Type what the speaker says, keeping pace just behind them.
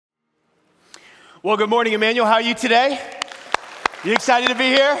Well, good morning, Emmanuel. How are you today? You excited to be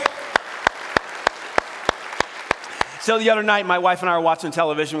here? So the other night, my wife and I were watching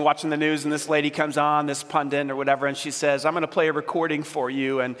television, watching the news, and this lady comes on, this pundit or whatever, and she says, I'm going to play a recording for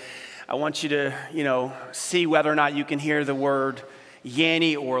you, and I want you to, see whether or not you can hear the word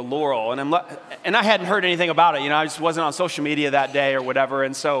Yanny or Laurel. And I hadn't heard anything about it. I just wasn't on social media that day or whatever,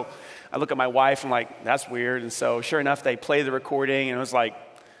 and so I look at my wife, and I'm like, that's weird. And so sure enough, they play the recording, and it was like,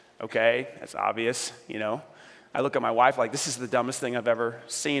 okay, that's obvious, I look at my wife like, this is the dumbest thing I've ever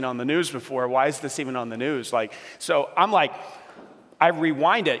seen on the news before. Why is this even on the news? So I'm like, I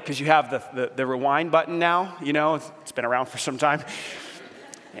rewind it because you have the rewind button now, it's been around for some time.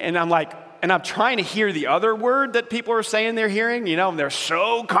 And I'm like, and I'm trying to hear the other word that people are saying they're hearing, and they're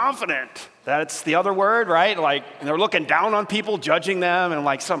so confident that it's the other word, right? And they're looking down on people, judging them,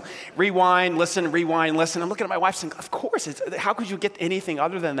 and some rewind, listen. I'm looking at my wife saying, of course, how could you get anything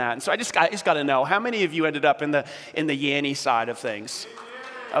other than that? And so I just got to know, how many of you ended up in the Yanny side of things?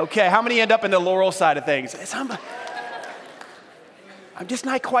 Okay, how many end up in the Laurel side of things? I'm just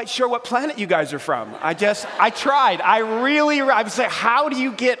not quite sure what planet you guys are from. I tried. I was like, how do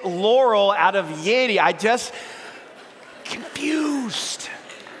you get Laurel out of Yanny? Confused.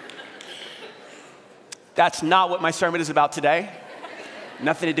 That's not what my sermon is about today.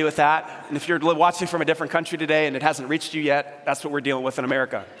 Nothing to do with that. And if you're watching from a different country today and it hasn't reached you yet, that's what we're dealing with in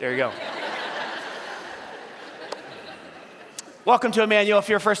America. There you go. Welcome to Emmanuel. If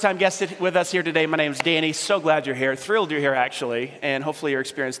you're a first-time guest with us here today, my name's Danny. So glad you're here. Thrilled you're here, actually. And hopefully your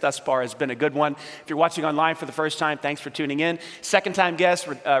experience thus far has been a good one. If you're watching online for the first time, thanks for tuning in. Second-time guests,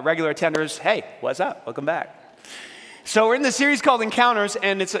 regular attenders, hey, what's up? Welcome back. So we're in this series called Encounters,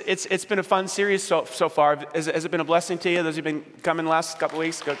 and it's been a fun series so far. Has it been a blessing to you? Those who've been coming the last couple of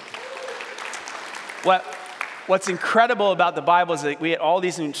weeks? Good. What's incredible about the Bible is that we had all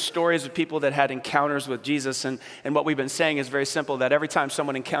these stories of people that had encounters with Jesus, and what we've been saying is very simple, that every time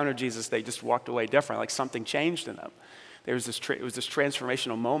someone encountered Jesus, they just walked away different, like something changed in them. It was this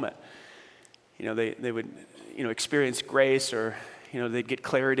transformational moment. They would experience grace, or they'd get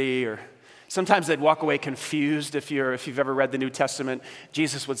clarity, or sometimes they'd walk away confused. If you've ever read the New Testament,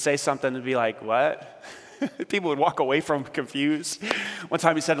 Jesus would say something and be like, what? People would walk away from confused. One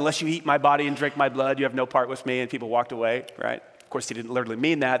time he said, unless you eat my body and drink my blood, you have no part with me, and people walked away, right? Of course, he didn't literally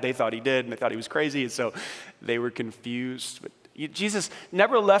mean that. They thought he did, and they thought he was crazy, and so they were confused. But Jesus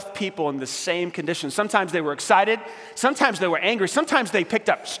never left people in the same condition. Sometimes they were excited. Sometimes they were angry. Sometimes they picked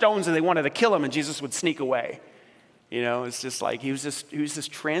up stones and they wanted to kill him, and Jesus would sneak away. It's just like he was this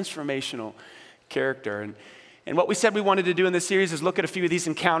transformational character. And what we said we wanted to do in this series is look at a few of these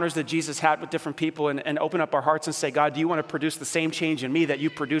encounters that Jesus had with different people and open up our hearts and say, God, do you want to produce the same change in me that you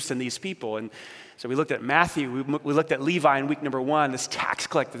produced in these people? And so we looked at Matthew, we looked at Levi in week number 1, this tax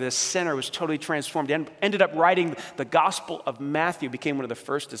collector, this sinner was totally transformed, and ended up writing the Gospel of Matthew, became one of the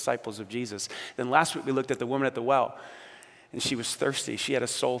first disciples of Jesus. Then last week we looked at the woman at the well, and she was thirsty. She had a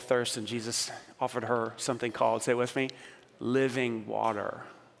soul thirst, and Jesus offered her something called, say it with me, living water.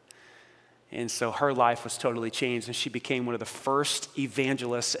 And so her life was totally changed, and she became one of the first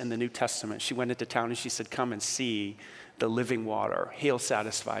evangelists in the New Testament. She went into town and she said, come and see the living water. He'll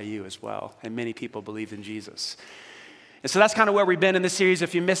satisfy you as well. And many people believed in Jesus. And so that's kind of where we've been in this series.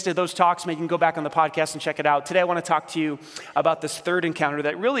 If you missed it, those talks, maybe you can go back on the podcast and check it out. Today I want to talk to you about this third encounter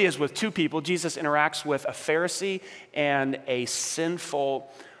that really is with two people. Jesus interacts with a Pharisee and a sinful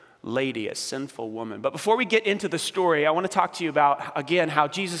lady, a sinful woman. But before we get into the story, I want to talk to you about, again, how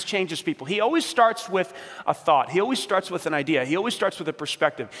Jesus changes people. He always starts with a thought. He always starts with an idea. He always starts with a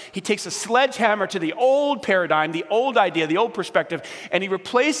perspective. He takes a sledgehammer to the old paradigm, the old idea, the old perspective, and he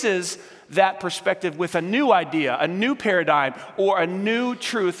replaces that perspective with a new idea, a new paradigm, or a new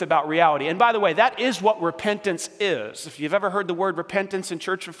truth about reality. And by the way, that is what repentance is. If you've ever heard the word repentance in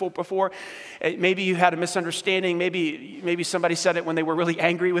church before, maybe you had a misunderstanding. Maybe somebody said it when they were really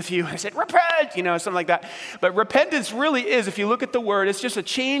angry with you. I said, repent, something like that. But repentance really is, if you look at the word, it's just a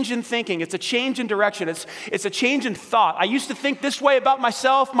change in thinking. It's a change in direction. It's a change in thought. I used to think this way about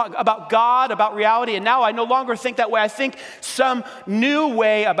myself, about God, about reality, and now I no longer think that way. I think some new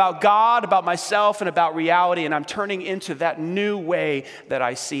way about God, about myself, and about reality, and I'm turning into that new way that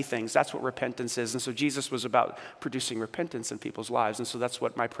I see things. That's what repentance is. And so Jesus was about producing repentance in people's lives. And so that's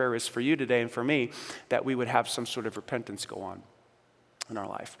what my prayer is for you today and for me, that we would have some sort of repentance go on in our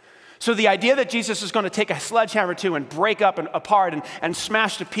life. So the idea that Jesus is going to take a sledgehammer to and break up and apart and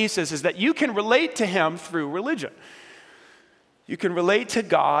smash to pieces is that you can relate to him through religion. You can relate to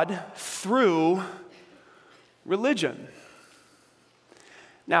God through religion.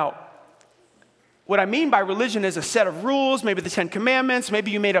 Now, What I mean by religion is a set of rules, maybe the 10 Commandments,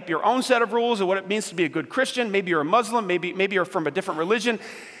 maybe you made up your own set of rules of what it means to be a good Christian, maybe you're a Muslim, maybe you're from a different religion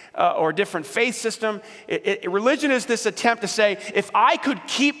or a different faith system. Religion is this attempt to say, if I could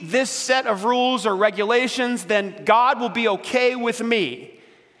keep this set of rules or regulations, then God will be okay with me.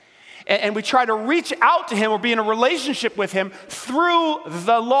 And we try to reach out to him or be in a relationship with him through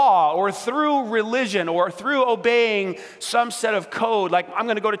the law or through religion or through obeying some set of code. Like, I'm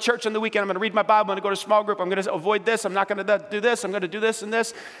going to go to church on the weekend. I'm going to read my Bible. I'm going to go to a small group. I'm going to avoid this. I'm not going to do this. I'm going to do this and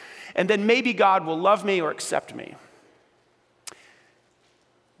this. And then maybe God will love me or accept me.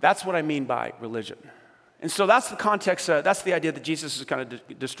 That's what I mean by religion. And so that's the context. That's the idea that Jesus is kind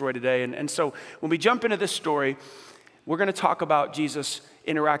of destroy today. And so when we jump into this story, we're going to talk about Jesus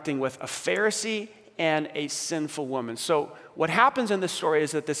interacting with a Pharisee and a sinful woman. So what happens in this story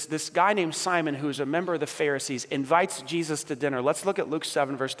is that this guy named Simon, who's a member of the Pharisees, invites Jesus to dinner. Let's look at Luke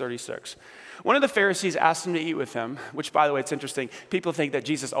 7, verse 36. One of the Pharisees asked him to eat with him, which, by the way, it's interesting. People think that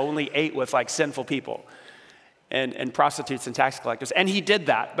Jesus only ate with like sinful people and prostitutes and tax collectors. And he did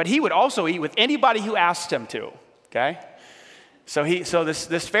that. But he would also eat with anybody who asked him to, okay? So this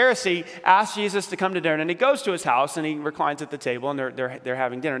Pharisee asked Jesus to come to dinner, and he goes to his house, and he reclines at the table, and they're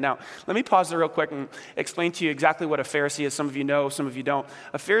having dinner. Now, let me pause there real quick and explain to you exactly what a Pharisee is. Some of you know, some of you don't.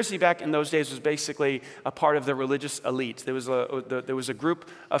 A Pharisee back in those days was basically a part of the religious elite. There was a group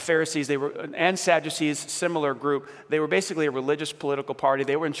of Pharisees, and Sadducees, similar group. They were basically a religious political party.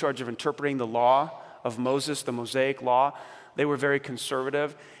 They were in charge of interpreting the law of Moses, the Mosaic law. They were very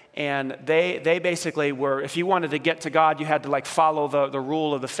conservative. And they basically were, if you wanted to get to God, you had to like follow the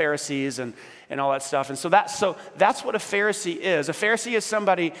rule of the Pharisees and all that stuff. And so that's what a Pharisee is. A Pharisee is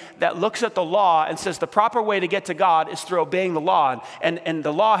somebody that looks at the law and says the proper way to get to God is through obeying the law. And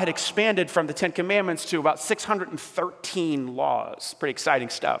the law had expanded from the 10 Commandments to about 613 laws. Pretty exciting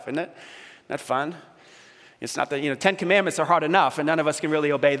stuff, isn't it? Isn't that fun? It's not that, 10 Commandments are hard enough, and none of us can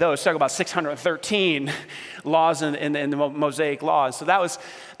really obey those. Talk about 613 laws in the Mosaic laws. So that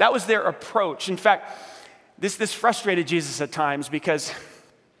was their approach. In fact, this frustrated Jesus at times because,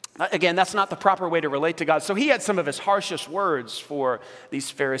 again, that's not the proper way to relate to God. So he had some of his harshest words for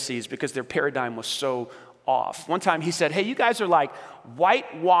these Pharisees because their paradigm was so off. One time he said, hey, you guys are like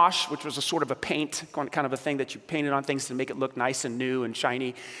whitewash, which was a sort of a paint, kind of a thing that you painted on things to make it look nice and new and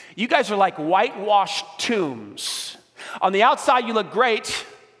shiny. You guys are like whitewashed tombs. On the outside, you look great,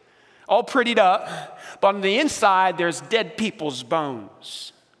 all prettied up, but on the inside, there's dead people's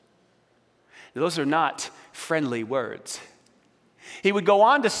bones. Those are not friendly words. He would go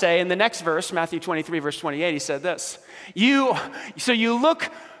on to say in the next verse, Matthew 23, verse 28, he said this, so you look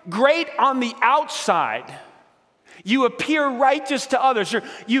great on the outside. You appear righteous to others.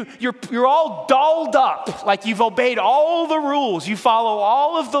 You're all dolled up, like you've obeyed all the rules. You follow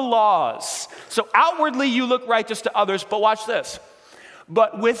all of the laws. So outwardly you look righteous to others, but watch this.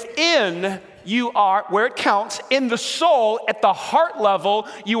 But within you are, where it counts, in the soul, at the heart level,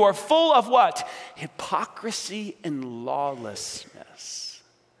 you are full of what? Hypocrisy and lawlessness.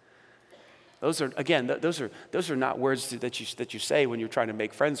 Those are not words that you say when you're trying to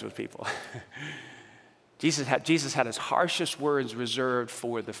make friends with people. Jesus had his harshest words reserved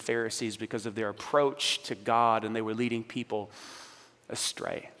for the Pharisees because of their approach to God, and they were leading people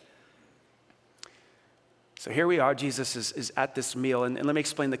astray. So here we are, Jesus is at this meal, and let me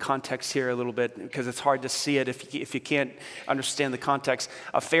explain the context here a little bit because it's hard to see it if you can't understand the context.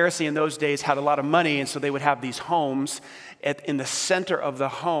 A Pharisee in those days had a lot of money, and so they would have these homes. In the center of the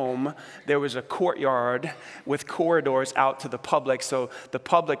home, there was a courtyard with corridors out to the public, so the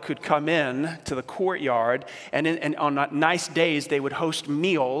public could come in to the courtyard, and on nice days, they would host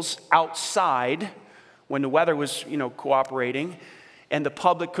meals outside when the weather was, cooperating. And the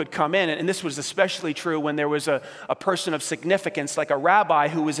public could come in. And this was especially true when there was a person of significance, like a rabbi,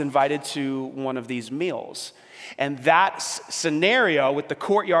 who was invited to one of these meals. And that scenario with the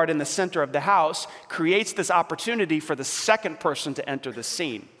courtyard in the center of the house creates this opportunity for the second person to enter the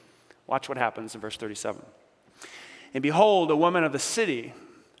scene. Watch what happens in verse 37. And behold, a woman of the city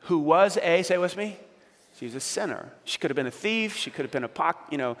who was say with me, she was a sinner. She could have been a thief. She could have been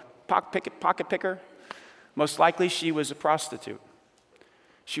a pocket picker. Most likely she was a prostitute.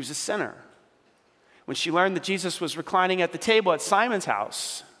 She was a sinner. When she learned that Jesus was reclining at the table at Simon's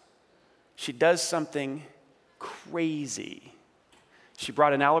house, she does something crazy. She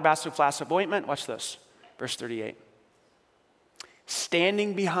brought an alabaster flask of ointment. Watch this, verse 38.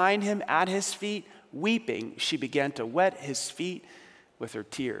 Standing behind him at his feet, weeping, she began to wet his feet with her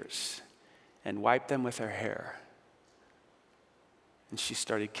tears and wipe them with her hair. And she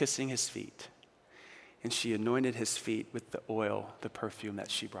started kissing his feet. And she anointed his feet with the oil, the perfume that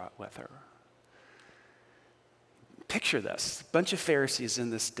she brought with her. Picture this, a bunch of Pharisees in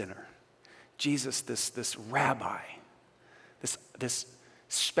this dinner. Jesus, this rabbi, this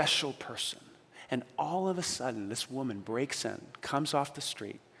special person. And all of a sudden, this woman breaks in, comes off the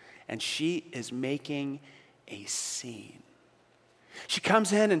street, and she is making a scene. She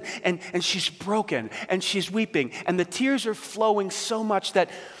comes in and she's broken and she's weeping, and the tears are flowing so much that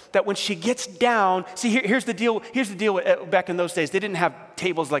when she gets down, see, here's the deal back in those days. They didn't have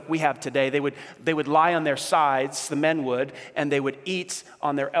tables like we have today. They would lie on their sides, the men would, and they would eat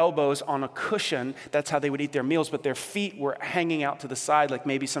on their elbows on a cushion. That's how they would eat their meals, but their feet were hanging out to the side, like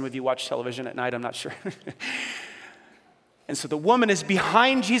maybe some of you watch television at night, I'm not sure. And so the woman is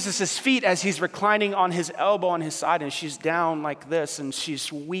behind Jesus' feet as he's reclining on his elbow on his side, and she's down like this, and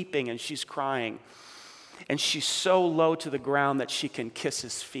she's weeping and she's crying. And she's so low to the ground that she can kiss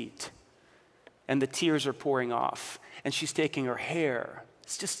his feet. And the tears are pouring off. And she's taking her hair.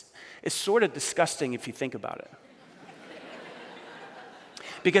 It's sort of disgusting if you think about it.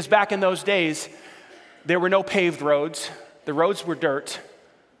 Because back in those days, there were no paved roads. The roads were dirt.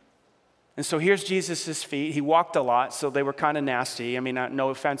 And so here's Jesus' feet. He walked a lot, so they were kind of nasty. I mean, no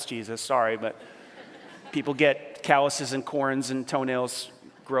offense, Jesus, sorry, but people get calluses and corns and toenails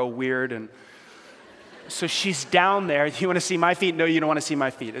grow weird. And so she's down there. You want to see my feet? No, you don't want to see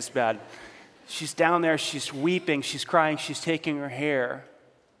my feet. It's bad. She's down there. She's weeping. She's crying. She's taking her hair.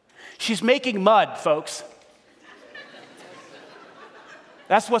 She's making mud, folks.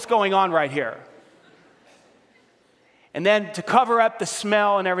 That's what's going on right here. And then to cover up the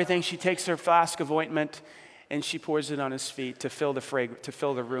smell and everything, she takes her flask of ointment and she pours it on his feet to fill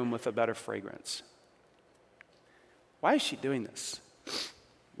the room with a better fragrance. Why is she doing this?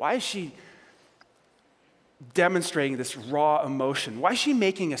 Why is she demonstrating this raw emotion? Why is she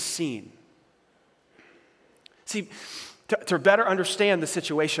making a scene? See, to better understand the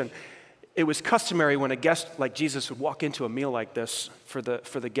situation, it was customary when a guest like Jesus would walk into a meal like this for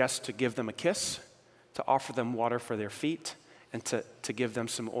the guest to give them a kiss, to offer them water for their feet, and to give them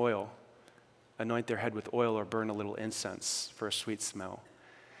some oil, anoint their head with oil or burn a little incense for a sweet smell.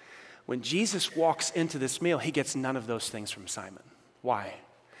 When Jesus walks into this meal, he gets none of those things from Simon. Why?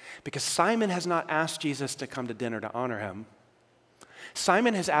 Because Simon has not asked Jesus to come to dinner to honor him.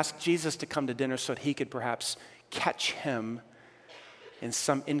 Simon has asked Jesus to come to dinner so that he could perhaps catch him in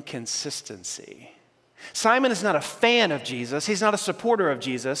some inconsistency. Simon is not a fan of Jesus. He's not a supporter of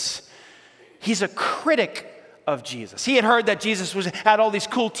Jesus. He's a critic of Jesus. He had heard that Jesus had all these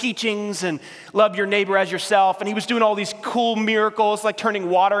cool teachings and love your neighbor as yourself, and he was doing all these cool miracles like turning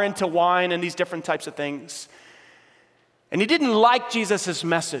water into wine and these different types of things. And he didn't like Jesus'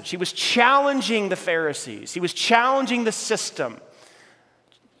 message. He was challenging the Pharisees. He was challenging the system.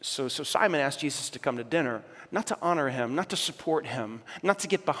 So Simon asked Jesus to come to dinner, not to honor him, not to support him, not to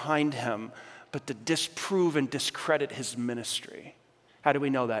get behind him, but to disprove and discredit his ministry. How do we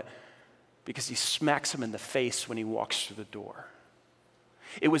know that? Because he smacks him in the face when he walks through the door.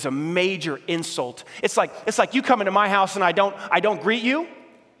 It was a major insult. It's like you come into my house and I don't greet you.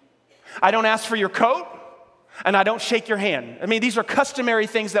 I don't ask for your coat. And I don't shake your hand. I mean, these are customary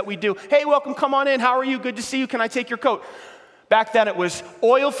things that we do. Hey, welcome, come on in. How are you? Good to see you. Can I take your coat? Back then it was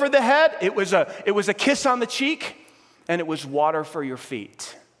oil for the head, it was a kiss on the cheek, and it was water for your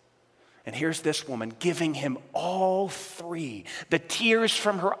feet. And here's this woman giving him all three. The tears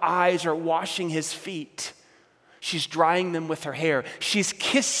from her eyes are washing his feet. She's drying them with her hair. She's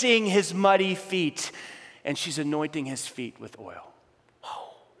kissing his muddy feet, and she's anointing his feet with oil.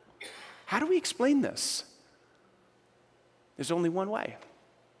 Oh, how do we explain this? There's only one way.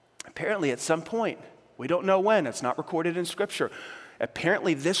 Apparently, at some point, we don't know when, it's not recorded in Scripture.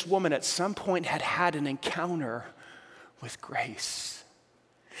 Apparently, this woman at some point had an encounter with grace.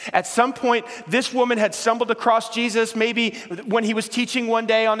 At some point, this woman had stumbled across Jesus, maybe when he was teaching one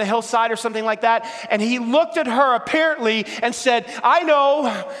day on the hillside or something like that, and he looked at her apparently and said, I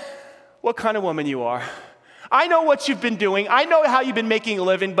know what kind of woman you are. I know what you've been doing. I know how you've been making a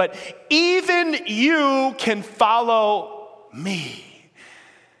living, but even you can follow me.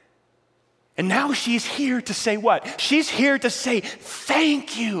 And now she's here to say what? She's here to say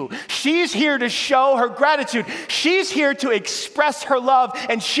thank you. She's here to show her gratitude. She's here to express her love,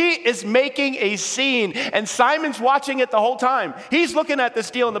 and she is making a scene. And Simon's watching it the whole time. He's looking at this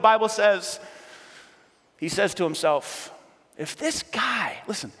deal, and the Bible says, he says to himself, if this guy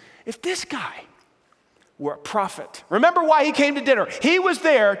were a prophet, remember why he came to dinner. He was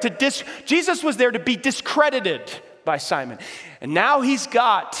there Jesus was there to be discredited by Simon. And now he's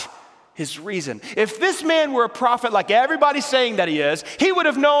got his reason. If this man were a prophet like everybody's saying that he is, he would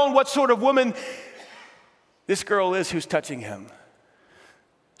have known what sort of woman this girl is who's touching him.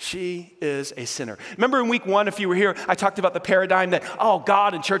 She is a sinner. Remember in week 1, if you were here, I talked about the paradigm that,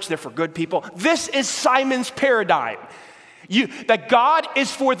 God and church, they're for good people. This is Simon's paradigm. That God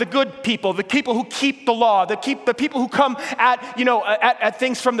is for the good people, the people who keep the law, the people who come at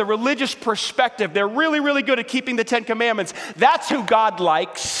things from the religious perspective. They're really, really good at keeping the 10 Commandments. That's who God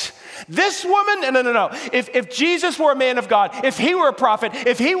likes. This woman, no. If Jesus were a man of God, if he were a prophet,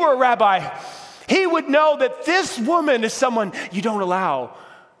 if he were a rabbi, he would know that this woman is someone you don't allow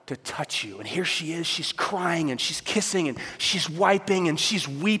to touch you. And here she is, she's crying and she's kissing and she's wiping and she's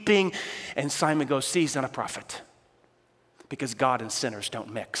weeping. And Simon goes, see, he's not a prophet. Because God and sinners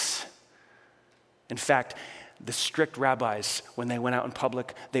don't mix. In fact, the strict rabbis, when they went out in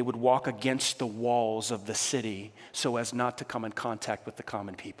public, they would walk against the walls of the city so as not to come in contact with the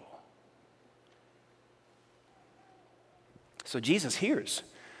common people. So Jesus hears.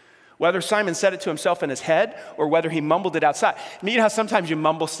 Whether Simon said it to himself in his head or whether he mumbled it outside. You know how sometimes you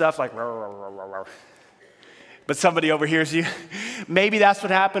mumble stuff like, but somebody overhears you? Maybe that's what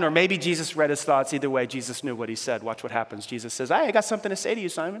happened, or maybe Jesus read his thoughts. Either way, Jesus knew what he said. Watch what happens. Jesus says, I got something to say to you,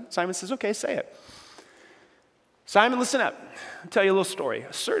 Simon. Simon says, okay, say it. Simon, listen up. I'll tell you a little story.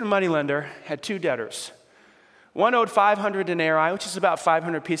 A certain moneylender had 2 debtors. One owed 500 denarii, which is about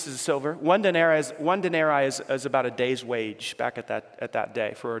 500 pieces of silver. One denarii is about a day's wage back at that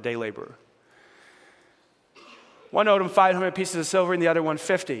day for a day laborer. One owed him 500 pieces of silver and the other one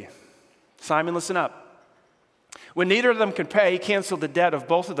 50. Simon, listen up. When neither of them could pay, he canceled the debt of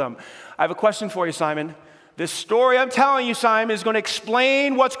both of them. I have a question for you, Simon. This story I'm telling you, Simon, is going to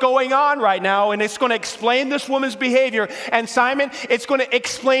explain what's going on right now, and it's going to explain this woman's behavior. And Simon, it's going to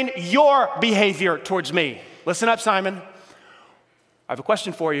explain your behavior towards me. Listen up, Simon. I have a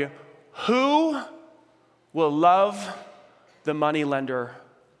question for you. Who will love the moneylender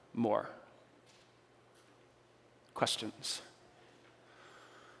more? Questions.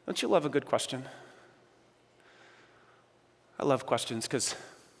 Don't you love a good question? I love questions because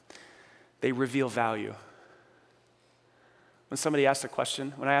they reveal value. When somebody asks a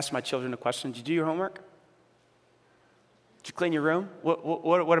question, when I ask my children a question, did you do your homework? Did you clean your room?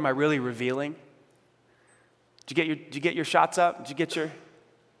 What am I really revealing? Did you get your shots up? Did you get your,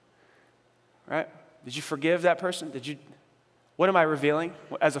 right? Did you forgive that person? What am I revealing?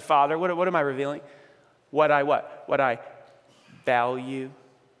 As a father, what am I revealing? What I value.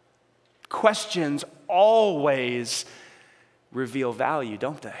 Questions always reveal value,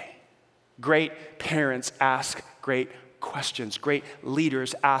 don't they? Great parents ask great questions. Great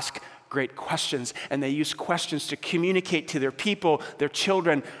leaders ask great questions. And they use questions to communicate to their people, their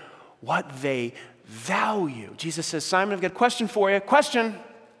children, what they value. Jesus says, Simon, I've got a question for you. Question.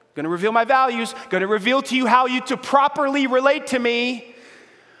 Going to reveal my values. Going to reveal to you how you to properly relate to me.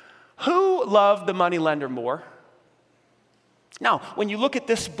 Who loved the moneylender more? Now, when you look at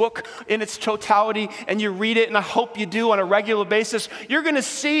this book in its totality and you read it, and I hope you do on a regular basis, you're going to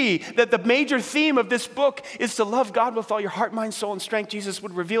see that the major theme of this book is to love God with all your heart, mind, soul, and strength. Jesus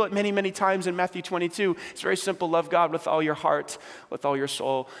would reveal it many, many times in Matthew 22. It's very simple. Love God with all your heart, with all your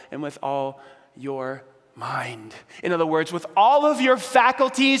soul, and with all your mind. In other words, with all of your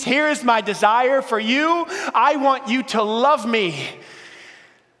faculties, here is my desire for you. I want you to love me.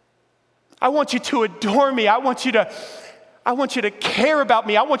 I want you to adore me. I want you to care about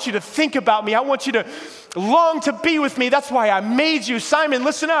me. I want you to think about me. I want you to long to be with me. That's why I made you. Simon,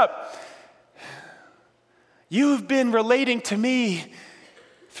 listen up. You've been relating to me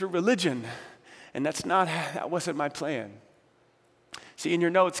through religion, and that wasn't my plan. See, in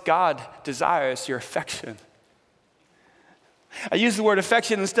your notes, God desires your affection. I use the word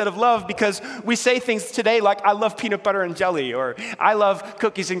affection instead of love because we say things today like, I love peanut butter and jelly, or I love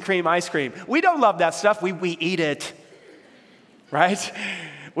cookies and cream ice cream. We don't love that stuff. We eat it. Right?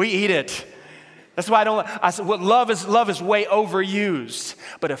 We eat it. That's why love is way overused.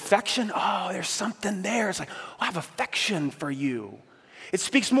 But affection, there's something there. It's like, I have affection for you. It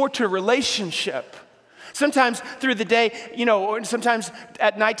speaks more to a relationship. Sometimes through the day, or sometimes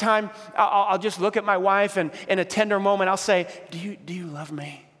at nighttime, I'll just look at my wife and in a tender moment, I'll say, do you love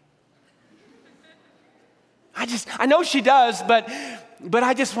me? I know she does, but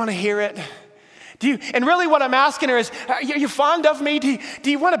I just want to hear it. And really what I'm asking her is, are you fond of me? Do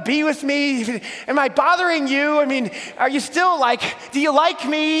you want to be with me? Am I bothering you? I mean, are you still do you like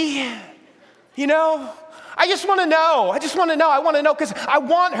me? I just want to know. I want to know because I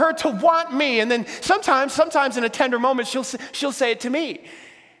want her to want me. And then sometimes in a tender moment, she'll say it to me.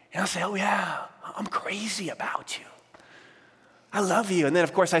 And I'll say, oh yeah, I'm crazy about you. I love you. And then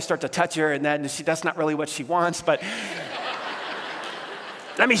of course I start to touch her and that's not really what she wants, but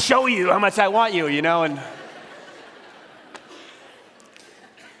let me show you how much I want you, and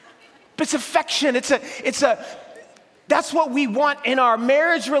It's affection. That's what we want in our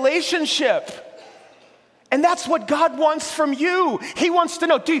marriage relationship. And that's what God wants from you. He wants to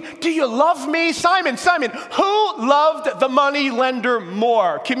know, do you love me? Simon, who loved the money lender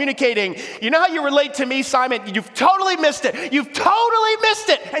more? Communicating. You know how you relate to me, Simon? You've totally missed it. You've totally missed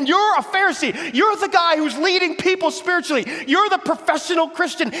it. And you're a Pharisee. You're the guy who's leading people spiritually. You're the professional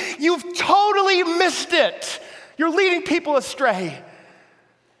Christian. You've totally missed it. You're leading people astray.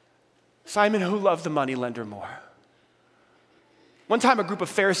 Simon, who loved the money lender more? One time, a group of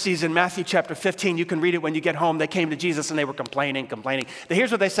Pharisees in Matthew chapter 15, you can read it when you get home, they came to Jesus and they were complaining.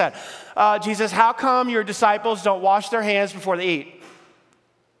 Here's what they said. Jesus, how come your disciples don't wash their hands before they eat?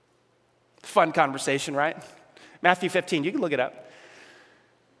 Fun conversation, right? Matthew 15, you can look it up.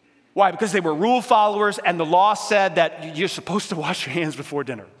 Why? Because they were rule followers and the law said that you're supposed to wash your hands before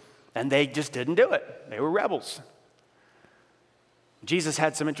dinner. And they just didn't do it. They were rebels. Jesus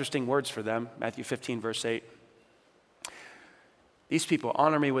had some interesting words for them. Matthew 15, verse 8. These people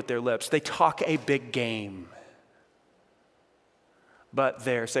honor me with their lips. They talk a big game. But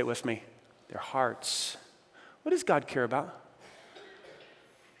say it with me, their hearts. What does God care about?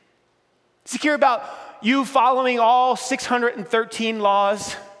 Does he care about you following all 613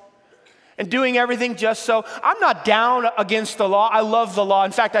 laws and doing everything just so? I'm not down against the law. I love the law.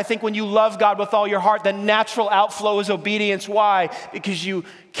 In fact, I think when you love God with all your heart, the natural outflow is obedience. Why? Because you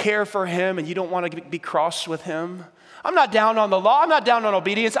care for him and you don't want to be cross with him. I'm not down on the law. I'm not down on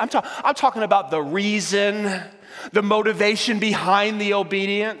obedience. I'm talking about the reason, the motivation behind the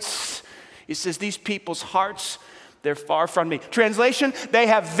obedience. He says, these people's hearts, they're far from me. Translation, they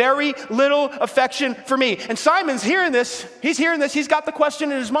have very little affection for me. And Simon's hearing this. He's hearing this. He's got the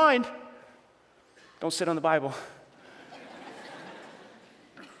question in his mind. Don't sit on the Bible.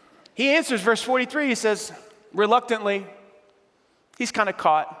 He answers verse 43. He says, reluctantly, he's kind of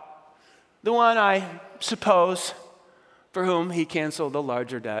caught. The one, I suppose, for whom he canceled the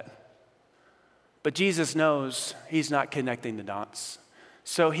larger debt. But Jesus knows he's not connecting the dots.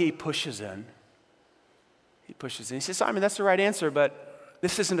 So he pushes in. He says, Simon, that's the right answer, but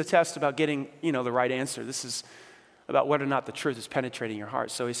this isn't a test about getting, the right answer. This is about whether or not the truth is penetrating your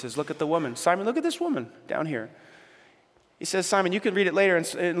heart. So he says, look at the woman. Simon, look at this woman down here. He says, Simon, you can read it later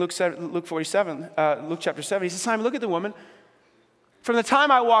in Luke chapter 7. He says, Simon, look at the woman. From the time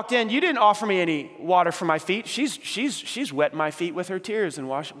I walked in, you didn't offer me any water for my feet. She's wet my feet with her tears and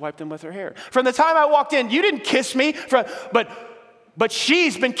wiped them with her hair. From the time I walked in, you didn't kiss me, but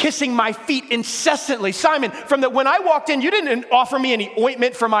she's been kissing my feet incessantly. Simon, when I walked in, you didn't offer me any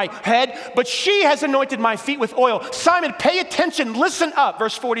ointment for my head, but she has anointed my feet with oil. Simon, pay attention, listen up.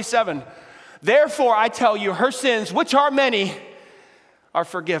 Verse 47. Therefore, I tell you, her sins, which are many, are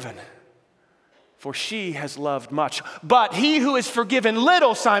forgiven. For she has loved much. But he who is forgiven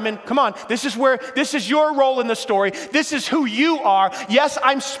little, Simon, come on, this is your role in the story. This is who you are. Yes,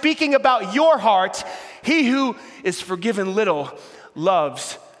 I'm speaking about your heart. He who is forgiven little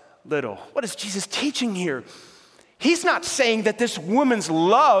loves little. What is Jesus teaching here? He's not saying that this woman's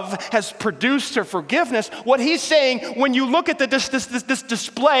love has produced her forgiveness. What he's saying, when you look at this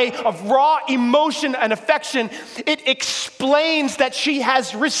display of raw emotion and affection, it explains that she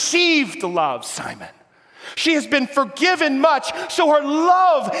has received love, Simon. She has been forgiven much, so her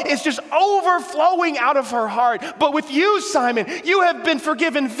love is just overflowing out of her heart. But with you, Simon, you have been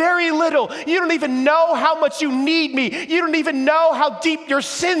forgiven very little. You don't even know how much you need me. You don't even know how deep your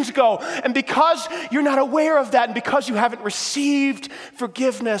sins go. And because you're not aware of that, and because you haven't received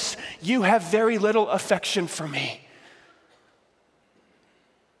forgiveness, you have very little affection for me.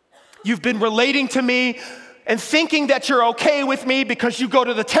 You've been relating to me and thinking that you're okay with me because you go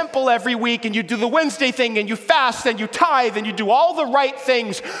to the temple every week and you do the Wednesday thing and you fast and you tithe and you do all the right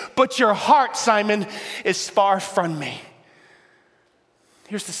things, but your heart, Simon, is far from me.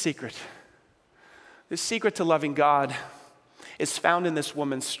 Here's the secret. The secret to loving God is found in this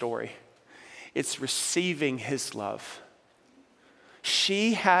woman's story. It's receiving his love.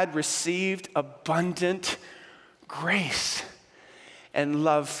 She had received abundant grace and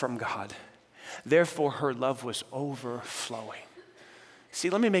love from God. Therefore, her love was overflowing.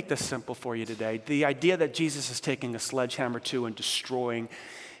 See, let me make this simple for you today. The idea that Jesus is taking a sledgehammer to and destroying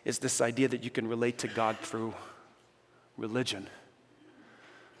is this idea that you can relate to God through religion.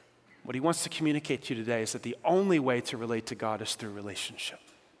 What he wants to communicate to you today is that the only way to relate to God is through relationship.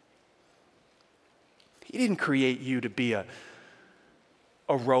 He didn't create you to be a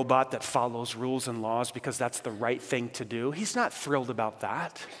robot that follows rules and laws because that's the right thing to do. He's not thrilled about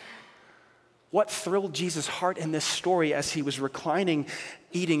that. What thrilled Jesus' heart in this story as he was reclining,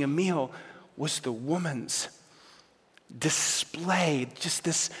 eating a meal, was the woman's display, just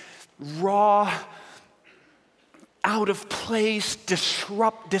this raw, out of place,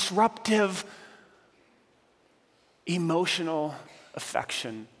 disruptive, emotional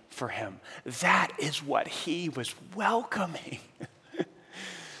affection for him. That is what he was welcoming.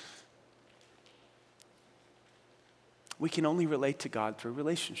 We can only relate to God through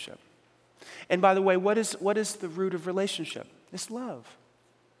relationship. And by the way, what is the root of relationship? It's love.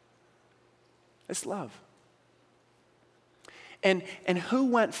 It's love. And who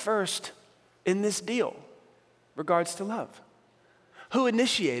went first in this deal regards to love? Who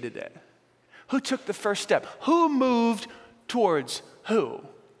initiated it? Who took the first step? Who moved towards who?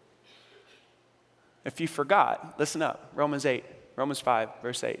 If you forgot, listen up. Romans 5,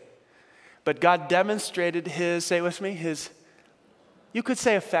 verse 8. But God demonstrated his, say it with me, you could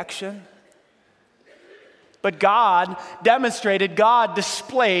say affection. But God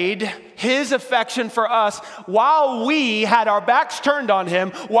displayed his affection for us while we had our backs turned on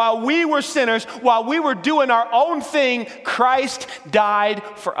him, while we were sinners, while we were doing our own thing. Christ died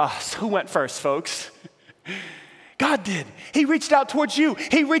for us. Who went first, folks? God did. He reached out towards you.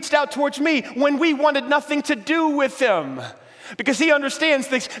 He reached out towards me when we wanted nothing to do with him. Because he understands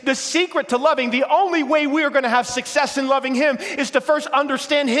the secret to loving, the only way we are going to have success in loving him is to first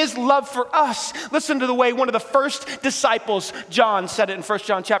understand his love for us. Listen to the way one of the first disciples, John, said it in 1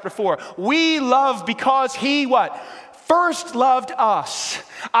 John chapter 4. We love because he what? First loved us.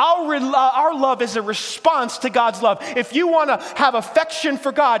 Our love is a response to God's love. If you want to have affection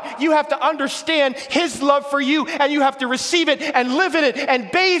for God, you have to understand his love for you, and you have to receive it and live in it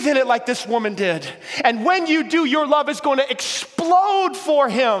and bathe in it like this woman did. And when you do, your love is going to explode for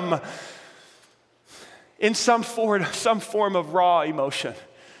him in some form of raw emotion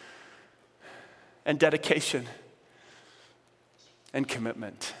and dedication and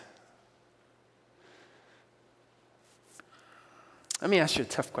commitment. Let me ask you a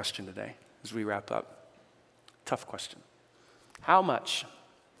tough question today as we wrap up. Tough question. How much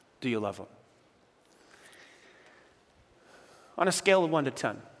do you love him? On a scale of 1 to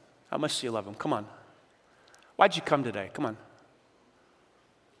 10, how much do you love him? Come on. Why'd you come today? Come on.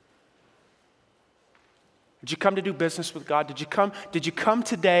 Did you come to do business with God? Did you come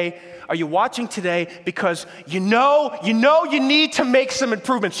today? Are you watching today because you know you need to make some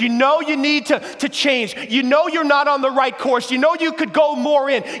improvements. You know you need to change. You know you're not on the right course. You know you could go more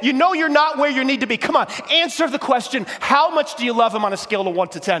in. You know you're not where you need to be. Come on, answer the question, how much do you love him on a scale of 1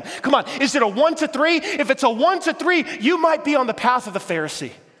 to 10? Come on, is it a 1 to 3? If it's a 1 to 3, you might be on the path of the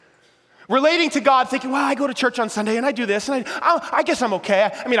Pharisee. Relating to God, thinking, well, I go to church on Sunday and I do this and I guess I'm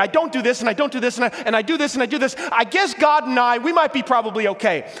okay. I mean, I don't do this and I don't do this and I do this and I do this. I guess God and we might be probably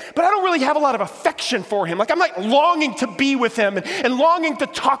okay. But I don't really have a lot of affection for him. Like I'm like longing to be with him and longing to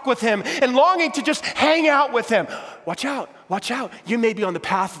talk with him and longing to just hang out with him. Watch out. You may be on the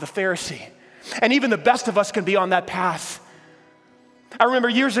path of the Pharisee. And even the best of us can be on that path. I remember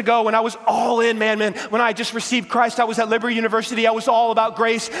years ago when I was all in, man, when I just received Christ, I was at Liberty University. I was all about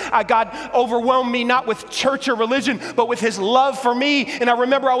grace. God overwhelmed me, not with church or religion, but with his love for me. And I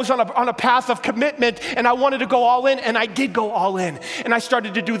remember I was on a path of commitment, and I wanted to go all in, and I did go all in. And I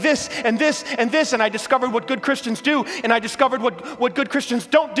started to do this and this and this, and I discovered what good Christians do, and I discovered what good Christians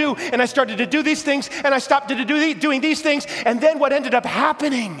don't do, and I started to do these things, and I stopped doing these things. And then what ended up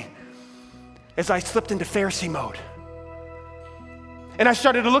happening is I slipped into Pharisee mode. And I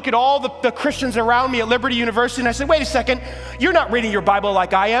started to look at all the Christians around me at Liberty University, and I said, wait a second, you're not reading your Bible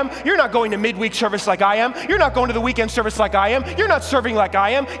like I am. You're not going to midweek service like I am. You're not going to the weekend service like I am. You're not serving like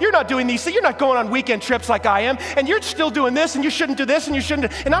I am. You're not doing these things. You're not going on weekend trips like I am. And you're still doing this, and you shouldn't do this, and you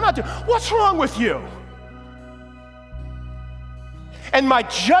shouldn't, and I'm not doing, what's wrong with you? And my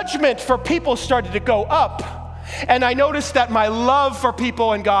judgment for people started to go up, and I noticed that my love for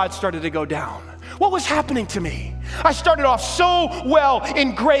people and God started to go down. What was happening to me? I started off so well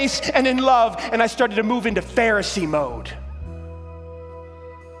in grace and in love, and I started to move into Pharisee mode.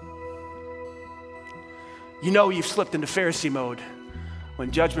 You know you've slipped into Pharisee mode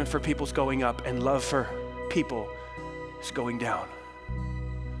when judgment for people's going up and love for people is going down.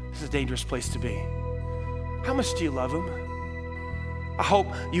 This is a dangerous place to be. How much do you love him? I hope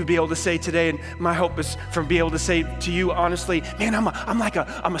you'll be able to say today, and my hope is from being able to say to you honestly, man,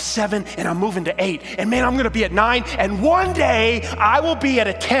 I'm a 7 and I'm moving to 8, and man, I'm gonna be at 9, and one day I will be at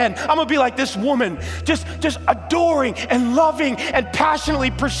a 10. I'm gonna be like this woman, just adoring and loving and passionately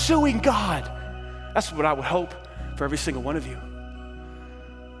pursuing God. That's what I would hope for every single one of you.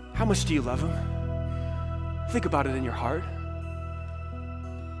 How much do you love him? Think about it in your heart.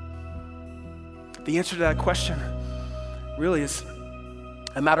 The answer to that question really is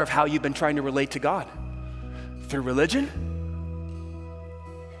a matter of how you've been trying to relate to God. Through religion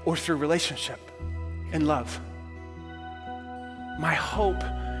or through relationship and love. My hope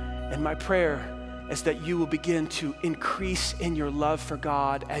and my prayer is that you will begin to increase in your love for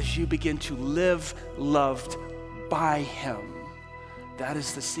God as you begin to live loved by Him. That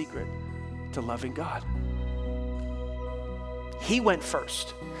is the secret to loving God. He went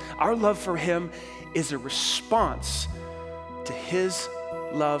first. Our love for Him is a response to His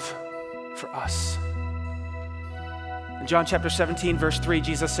love for us. In John chapter 17, verse 3,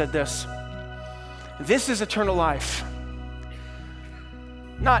 Jesus said this, "This is eternal life.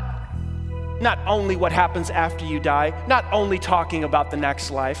 Not only what happens after you die, not only talking about the next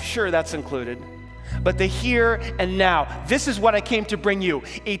life, sure, that's included, but the here and now. This is what I came to bring you,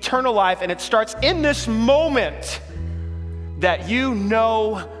 eternal life, and it starts in this moment that you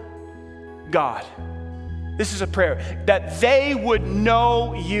know God." This is a prayer, that they would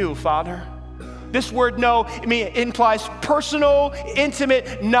know you, Father. This word know, it implies personal,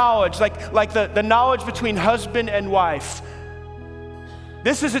 intimate knowledge, like the knowledge between husband and wife.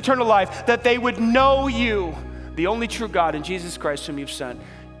 This is eternal life, that they would know you, the only true God, and Jesus Christ whom you've sent.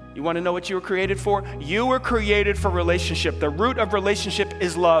 You want to know what you were created for? You were created for relationship. The root of relationship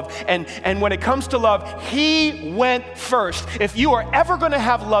is love. And when it comes to love, He went first. If you are ever going to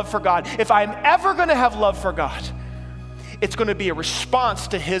have love for God, if I'm ever going to have love for God, it's going to be a response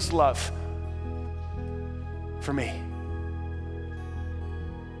to His love for me.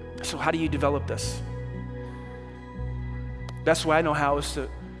 So how do you develop this? Best way I know how is to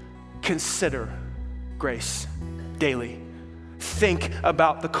consider grace daily. Think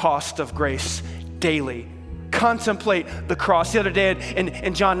about the cost of grace daily. Contemplate the cross. The other day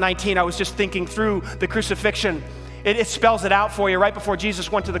in John 19, I was just thinking through the crucifixion. It spells it out for you. Right before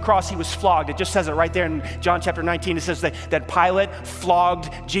Jesus went to the cross, He was flogged. It just says it right there in John chapter 19. It says that Pilate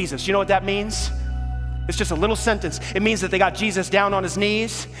flogged Jesus. You know what that means? It's just a little sentence. It means that they got Jesus down on His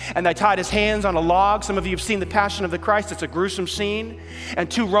knees and they tied His hands on a log. Some of you have seen the Passion of the Christ. It's a gruesome scene. And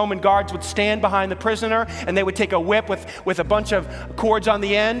 2 Roman guards would stand behind the prisoner and they would take a whip with a bunch of cords on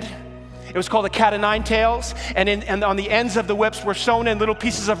the end. It was called a cat o' nine tails. And on the ends of the whips were sewn in little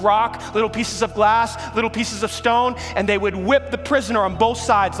pieces of rock, little pieces of glass, little pieces of stone. And they would whip the prisoner on both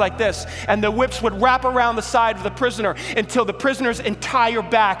sides like this. And the whips would wrap around the side of the prisoner until the prisoner's entire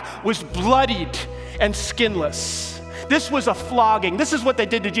back was bloodied and skinless. This was a flogging. This is what they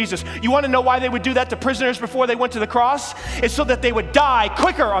did to Jesus. You want to know why they would do that to prisoners before they went to the cross? It's so that they would die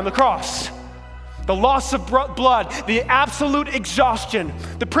quicker on the cross. The loss of blood, the absolute exhaustion.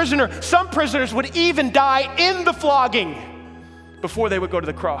 Some prisoners would even die in the flogging before they would go to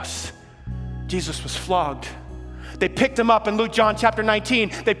the cross. Jesus was flogged. They picked Him up in John chapter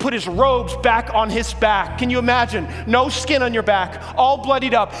 19. They put His robes back on His back. Can you imagine? No skin on your back, all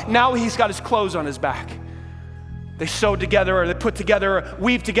bloodied up. Now He's got His clothes on His back. They sewed together, or they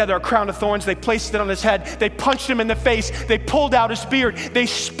weaved together a crown of thorns. They placed it on His head. They punched Him in the face. They pulled out His beard. They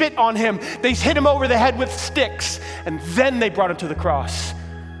spit on Him. They hit Him over the head with sticks. And then they brought Him to the cross,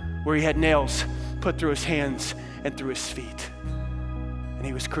 where He had nails put through His hands and through His feet. And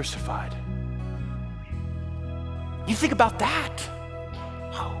He was crucified. You think about that.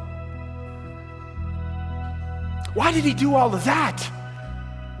 Oh. Why did He do all of that?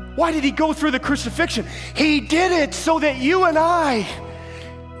 Why did He go through the crucifixion? He did it so that you and I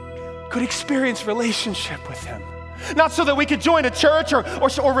could experience relationship with Him. Not so that we could join a church or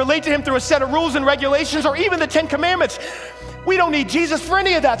relate to Him through a set of rules and regulations or even the 10 Commandments. We don't need Jesus for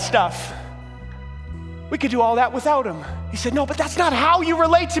any of that stuff. We could do all that without Him. He said, no, but that's not how you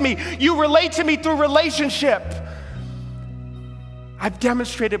relate to me. You relate to me through relationship. I've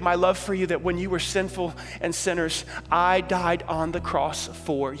demonstrated my love for you that when you were sinful and sinners, I died on the cross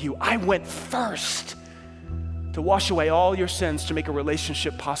for you. I went first to wash away all your sins, to make a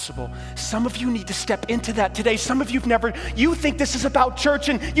relationship possible. Some of you need to step into that today. Some of you think this is about church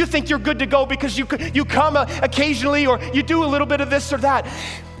and you think you're good to go because you come occasionally or you do a little bit of this or that.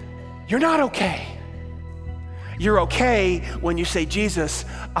 You're not okay. You're okay when you say, Jesus,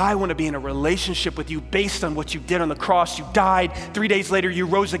 I want to be in a relationship with you based on what you did on the cross. You died. 3 days later, you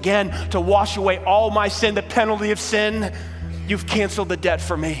rose again to wash away all my sin, the penalty of sin. You've canceled the debt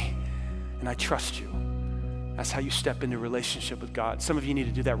for me, and I trust you. That's how you step into a relationship with God. Some of you need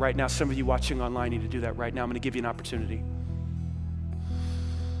to do that right now. Some of you watching online need to do that right now. I'm going to give you an opportunity.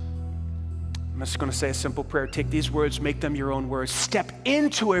 I'm just going to say a simple prayer. Take these words, make them your own words. Step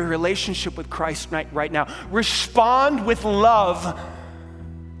into a relationship with Christ right now. Respond with love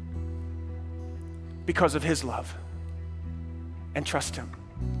because of His love. And trust Him.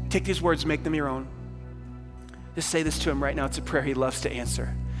 Take these words, make them your own. Just say this to Him right now. It's a prayer He loves to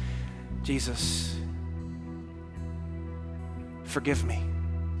answer. Jesus, forgive me.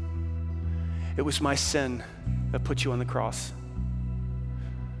 It was my sin that put you on the cross.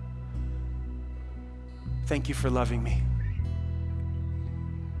 Thank you for loving me.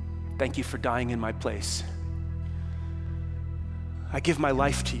 Thank you for dying in my place. I give my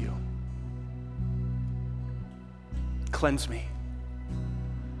life to you. Cleanse me.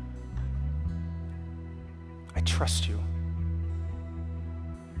 I trust you.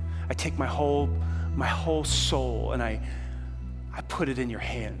 I take my whole soul and I put it in your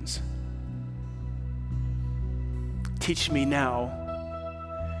hands. Teach me now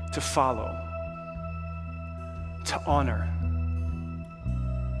to follow, to honor,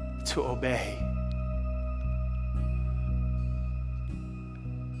 to obey.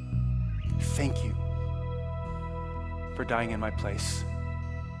 Thank you for dying in my place.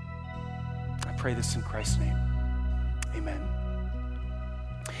 I pray this in Christ's name. Amen.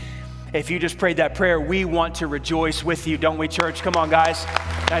 If you just prayed that prayer, we want to rejoice with you, don't we, church? Come on, guys.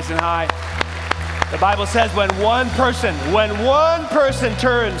 Nice and high. The Bible says when one person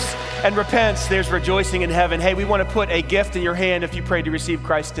turns and repents, there's rejoicing in heaven. Hey, we want to put a gift in your hand if you prayed to receive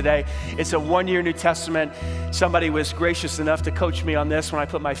Christ today. It's a 1-year New Testament. Somebody was gracious enough to coach me on this when I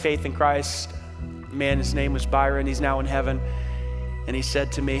put my faith in Christ. Man, his name was Byron. He's now in heaven. And he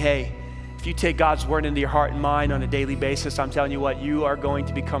said to me, hey, if you take God's word into your heart and mind on a daily basis, I'm telling you what, you are going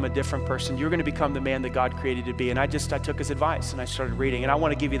to become a different person. You're going to become the man that God created to be. And I took his advice and I started reading. And I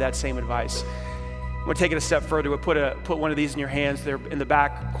want to give you that same advice. We'll take it a step further. We'll put one of these in your hands. They're in the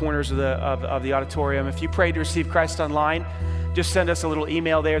back corners of the auditorium. If you prayed to receive Christ online, just send us a little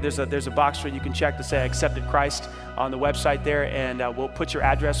email there. There's a box where you can check to say I accepted Christ on the website there, and we'll put your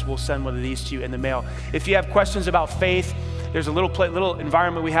address. We'll send one of these to you in the mail. If you have questions about faith, there's a little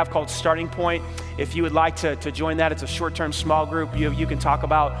environment we have called Starting Point. If you would like to join that, it's a short-term small group. You can talk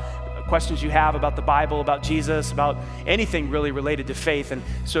about questions you have about the Bible, about Jesus, about anything really related to faith. And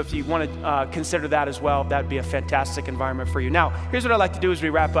so if you want to consider that as well, that'd be a fantastic environment for you. Now, here's what I'd like to do as we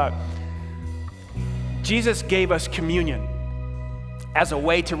wrap up. Jesus gave us communion as a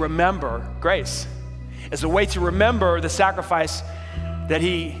way to remember grace, as a way to remember the sacrifice that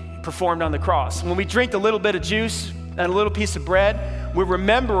he performed on the cross. When we drink a little bit of juice and a little piece of bread, we're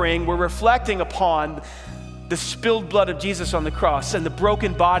reflecting upon the spilled blood of Jesus on the cross and the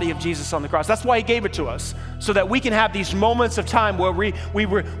broken body of Jesus on the cross. That's why he gave it to us, so that we can have these moments of time where we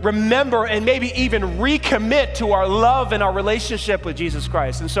remember and maybe even recommit to our love and our relationship with Jesus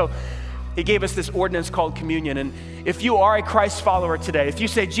Christ. And so he gave us this ordinance called communion. And if you are a Christ follower today, if you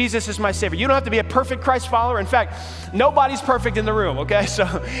say, Jesus is my Savior, you don't have to be a perfect Christ follower. In fact, nobody's perfect in the room, okay?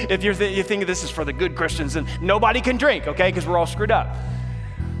 So if you're thinking this is for the good Christians, and nobody can drink, okay? Because we're all screwed up.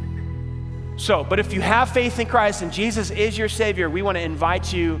 So, but if you have faith in Christ and Jesus is your Savior, we want to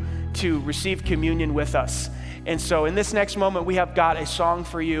invite you to receive communion with us. And so in this next moment, we have got a song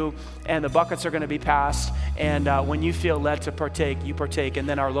for you, and the buckets are going to be passed. And when you feel led to partake, you partake, and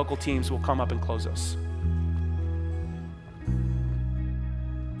then our local teams will come up and close us.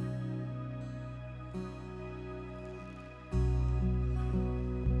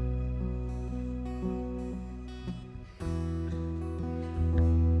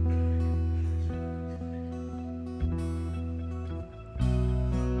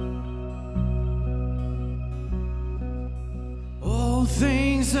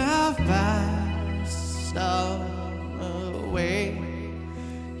 Things have passed away.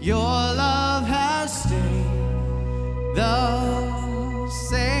 Your love has stayed the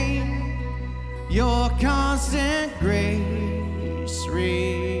same. Your constant grace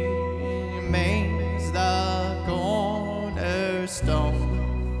remains the cornerstone.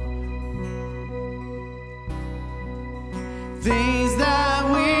 Things that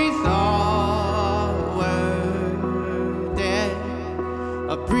we thought were dead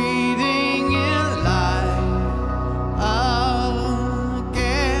are breathing in life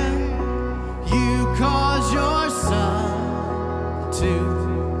again. You cause your sun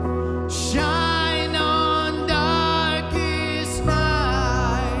to shine on darkest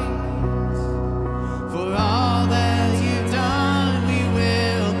nights. For all that you've done, we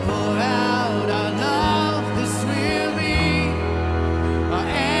will pour out our love. This will be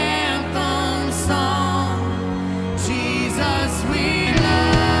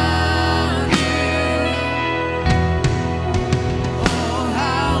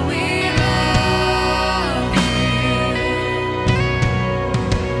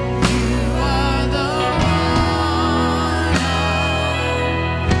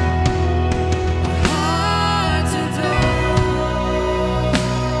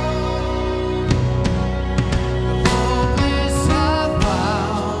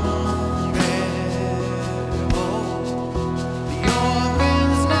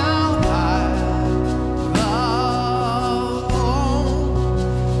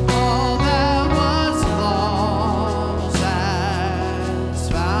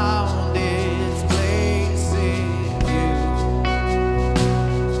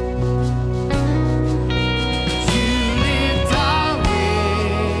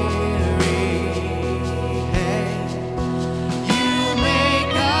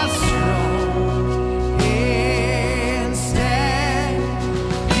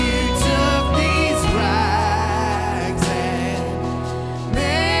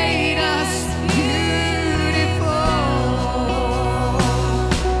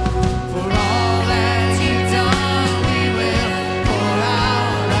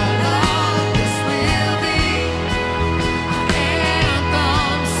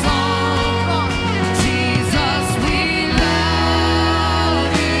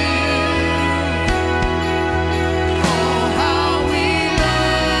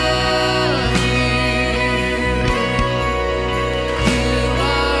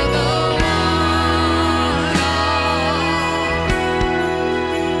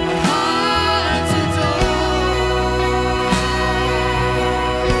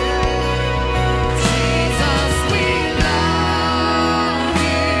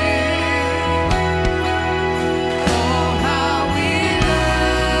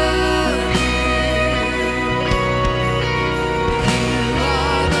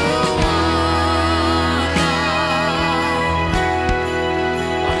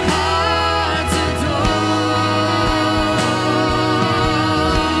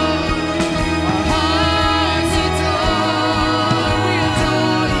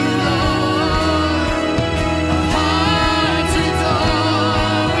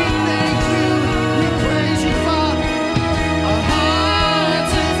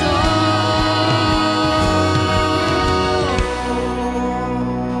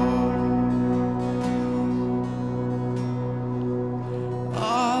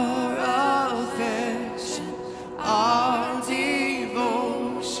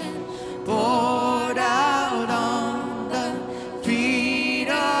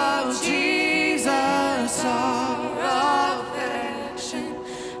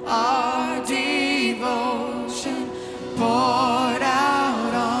our devotion. Pour